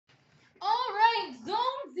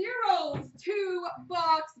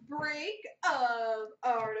2-box break of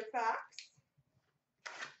Artifacts.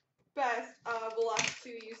 Best of luck to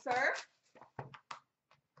you, sir.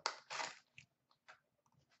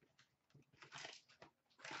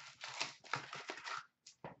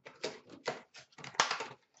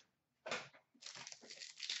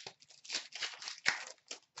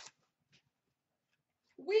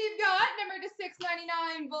 We've got number to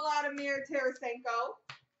 699, Vladimir Tarasenko.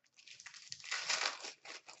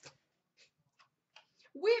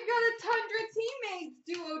 We've got a Tundra Teammates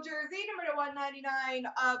duo jersey, number to 199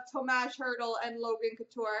 of Tomas Hertl and Logan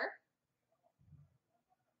Couture.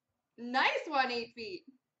 Nice one, 8 feet.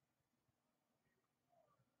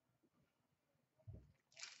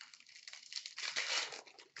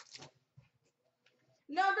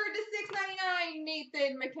 Number to 699,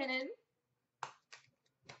 Nathan McKinnon.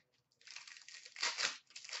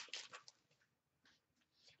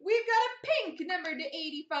 We've got a pink number to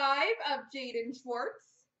 85 of Jaden Schwartz.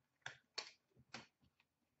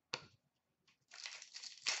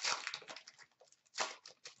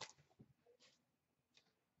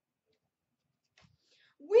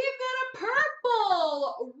 We've got a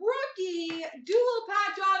purple rookie dual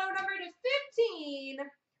patch auto number to 15,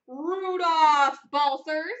 Rudolph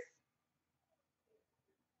Balcers.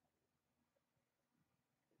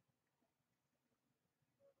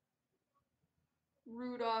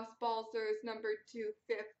 Rudolph Balcers number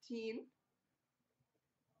 215.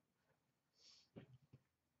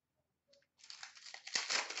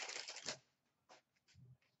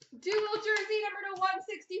 Dual jersey number to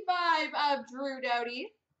 165 of Drew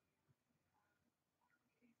Doughty.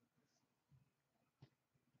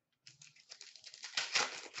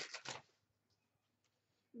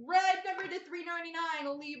 Red number to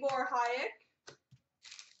 399, Libor Hayek.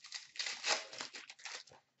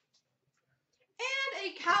 And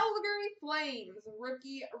a Calgary Flames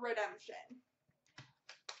rookie redemption.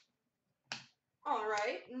 All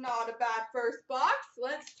right, not a bad first box.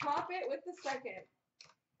 Let's top it with the second.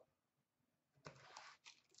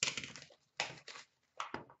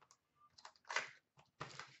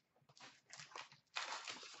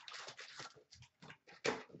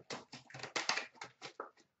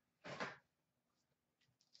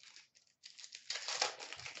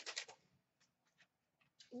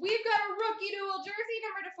 We've got a rookie dual jersey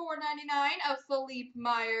number to 499 of Philippe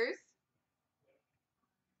Myers.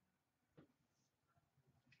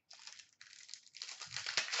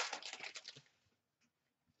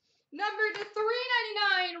 Number to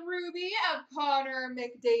 399 Ruby of Connor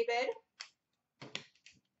McDavid.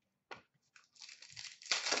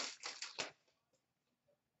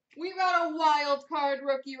 We've got a wild card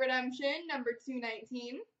rookie redemption number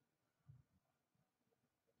 219.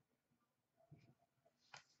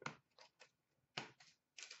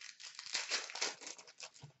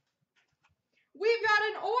 We've got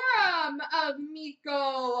an Aurum of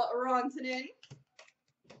Mikko Rantanen.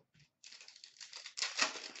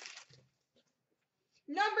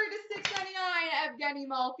 Number to 699, Evgeny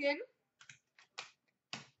Malkin.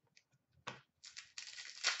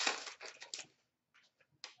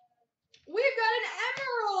 We've got an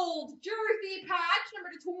Emerald jersey patch, number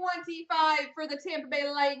to 25 for the Tampa Bay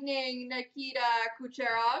Lightning, Nikita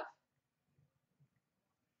Kucherov.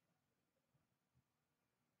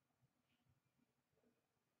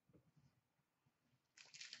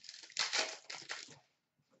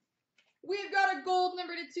 We've got a gold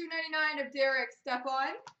number to 299 of Derek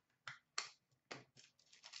Stepan.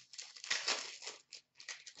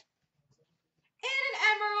 And an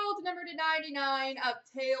emerald number to 99 of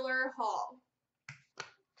Taylor Hall.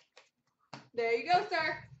 There you go,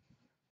 sir.